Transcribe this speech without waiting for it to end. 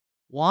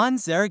Juan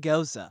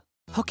Zaragoza.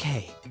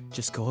 Okay,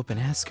 just go up and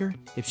ask her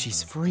if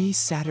she's free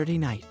Saturday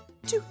night.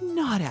 Do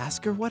not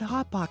ask her what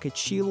Hot Pocket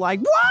she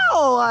like.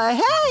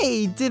 Whoa,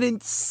 hey,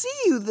 didn't see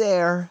you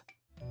there.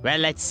 Well,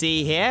 let's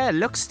see here.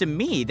 Looks to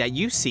me that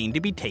you seem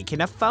to be taking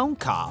a phone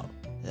call.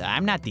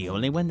 I'm not the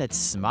only one that's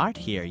smart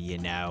here, you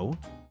know.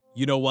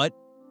 You know what?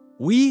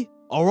 We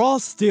are all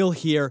still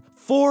here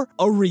for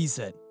a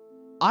reason.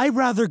 I'd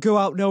rather go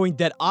out knowing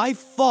that I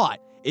fought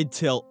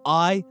until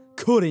I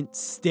couldn't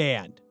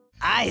stand.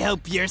 I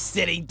hope you're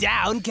sitting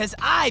down, because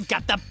I've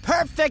got the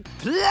perfect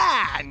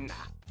plan!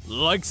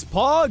 Likes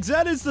Pogs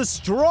and is the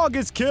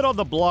strongest kid on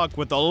the block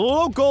with a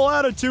local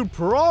attitude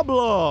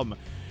problem,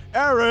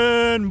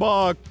 Aaron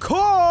McCoy!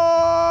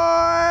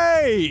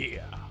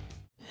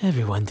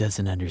 Everyone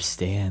doesn't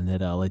understand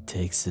that all it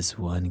takes is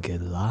one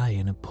good lie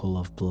and a pool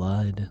of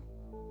blood.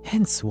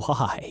 Hence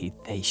why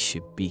they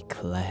should be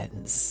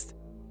cleansed.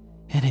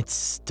 And it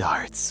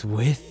starts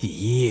with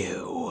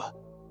you.